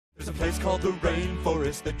There's a place called the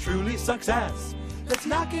rainforest that truly sucks ass. Let's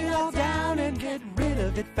knock it all down and get rid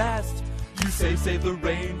of it fast. You say save the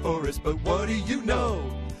rainforest, but what do you know?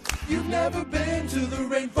 You've never been to the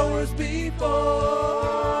rainforest before.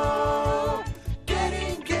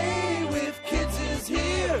 Getting gay with kids is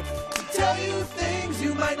here to tell you things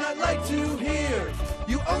you might not like to hear.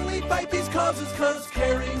 You only fight these causes cause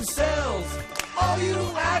caring sells. All you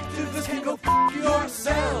activists can go f***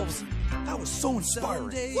 yourselves. That was so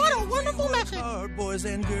inspiring. What a wonderful message. Our boys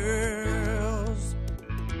and girls.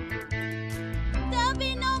 There'll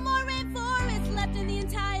be no more rainforests left in the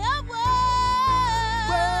entire world.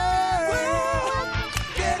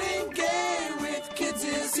 Getting gay with kids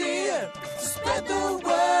is here to spread the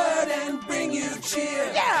word and bring you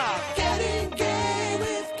cheer. Yeah. Getting gay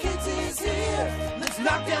with kids is here. Let's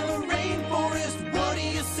knock down the rainforest. What do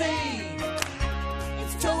you say?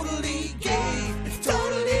 It's totally gay. It's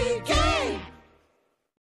totally gay.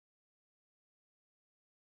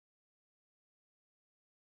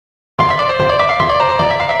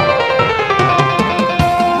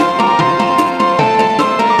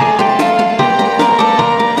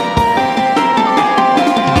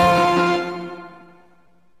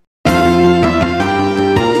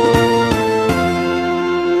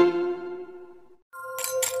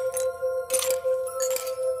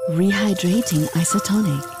 Rehydrating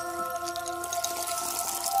isotonic.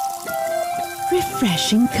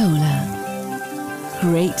 Refreshing cola.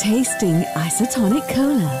 Great tasting isotonic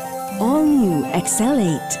cola. All new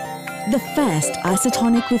XL8. The first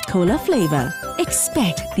isotonic with cola flavor.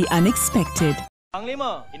 Expect the unexpected.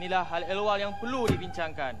 Panglima, inilah hal ehwal yang perlu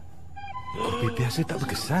dibincangkan. Kopi biasa tak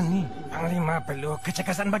berkesan ni. Panglima perlu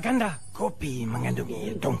kecergasan berganda. Kopi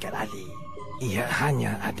mengandungi tongkat ali. Ia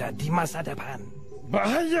hanya ada di masa depan.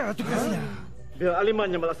 Bahaya tugasnya. Biar Aliman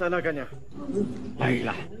yang melaksanakannya.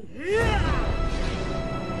 Baiklah.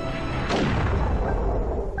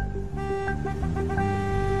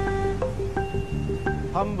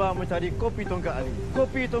 Hamba mencari kopi tongkat Ali.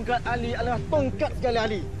 Kopi tongkat Ali adalah tongkat segala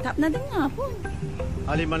Ali. Tak pernah dengar pun.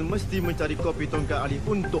 Aliman mesti mencari kopi tongkat Ali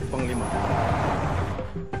untuk Panglima.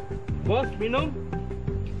 Bos, minum?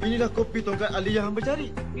 Inilah kopi tongkat Ali yang hamba cari.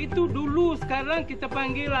 Itu dulu, sekarang kita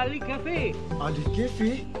panggil Ali Cafe. Ali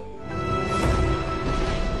Cafe?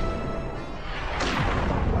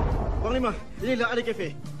 Panglima, inilah Ali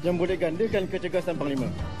Cafe yang boleh gandakan kecergasan Panglima.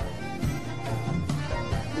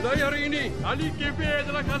 Mulai hari ini, Ali Cafe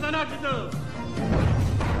adalah khazanah kita.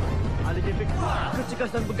 Ali Cafe,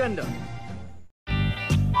 kecergasan berganda.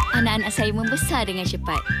 Anak-anak saya membesar dengan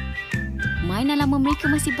cepat. Mainan lama mereka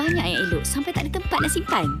masih banyak yang elok sampai tak ada tempat nak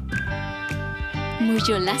simpan.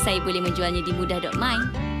 Mujurlah saya boleh menjualnya di mudah.my.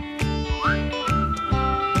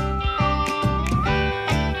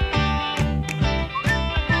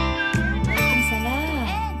 Waalaikumsalam.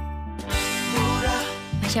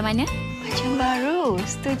 Macam mana? Macam baru,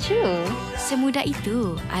 setuju. Semudah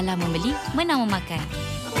itu. Alah membeli, menang memakan.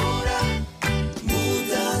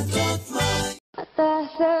 Atas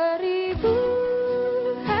 1000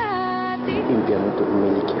 hati. Impian untuk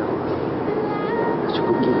memiliki awak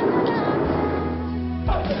cukup gila bagi saya.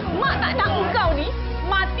 Mak tak nak kau ni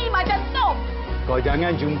mati macam Tom. Kau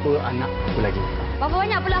jangan jumpa anak aku lagi. Berapa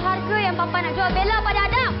banyak pula harga yang Papa nak jual Bella pada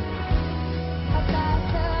Adam?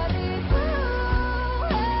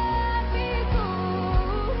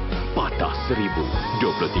 Patah 1000,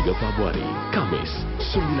 23 Februari, Khamis,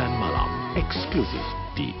 9 malam, eksklusif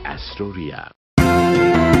di Astro.